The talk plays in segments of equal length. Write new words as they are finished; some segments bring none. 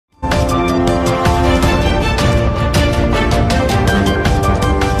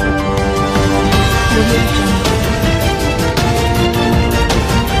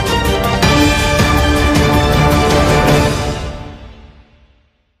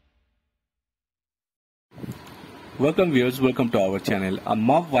Welcome viewers, welcome to our channel. A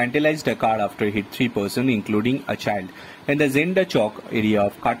mob vandalized a car after it hit 3 persons including a child in the Zenda Chowk area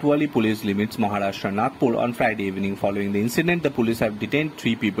of Katwali police limits, Maharashtra, Nagpur on Friday evening. Following the incident, the police have detained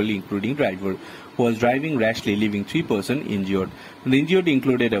 3 people including driver who was driving rashly, leaving 3 persons injured. The injured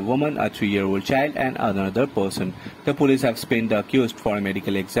included a woman, a 3-year-old child and another person. The police have spent the accused for a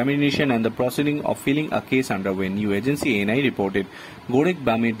medical examination and the proceeding of filing a case underway. New agency ANI reported Gorek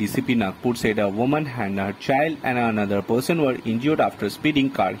Bame DCP Nagpur said a woman and her child and another person were injured after a speeding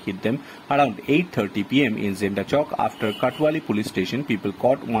car hit them around 8:30 p.m. in Zenda Chowk. After Katwali police station, people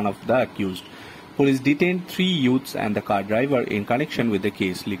caught one of the accused. Police detained 3 youths and the car driver in connection with the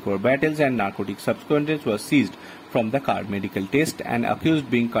case. Liquor bottles and narcotic substances were seized from the car. Medical test and accused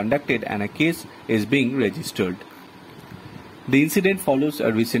being conducted and a case is being registered. The incident follows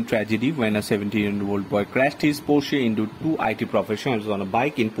a recent tragedy when a 17-year-old boy crashed his Porsche into 2 IT professionals on a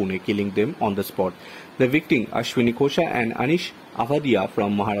bike in Pune, killing them on the spot. The victims, Ashwini Kosha and Anish Avadia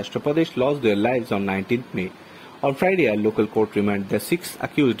from Maharashtra Pradesh, lost their lives on 19th May. On Friday, a local court remanded the 6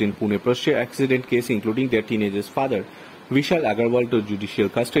 accused in Pune Porsche accident case, including their teenager's father, Vishal Agarwal, to judicial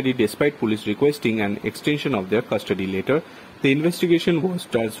custody despite police requesting an extension of their custody. Later, the investigation was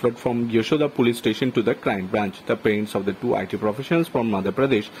transferred from Yashoda police station to the crime branch. The parents of the 2 IT professionals from Madhya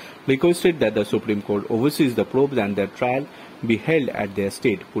Pradesh requested that the Supreme Court oversees the probes and their trial be held at their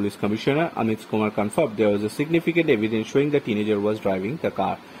state. Police Commissioner Amit Kumar confirmed there was a significant evidence showing the teenager was driving the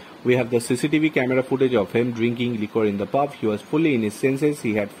car. We have the CCTV camera footage of him drinking liquor in the pub. He was fully in his senses.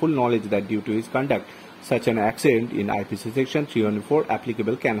 He had full knowledge that due to his conduct, such an accident in IPC Section 304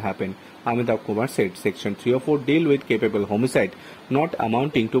 applicable can happen. Amitabh Kumar said Section 304 deal with capable homicide not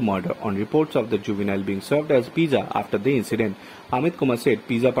amounting to murder. On reports of the juvenile being served as pizza after the incident, Amit Kumar said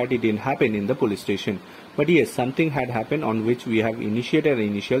pizza party didn't happen in the police station. But yes, something had happened on which we have initiated an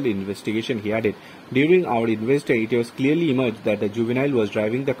initial investigation, he added. During our investigation, it was clearly emerged that the juvenile was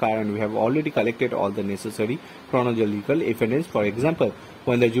driving the car and we have already collected all the necessary chronological evidence. For example,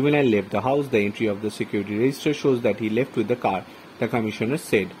 when the juvenile left the house, the entry of the security register shows that he left with the car, the commissioner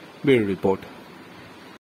said. Bureau Report.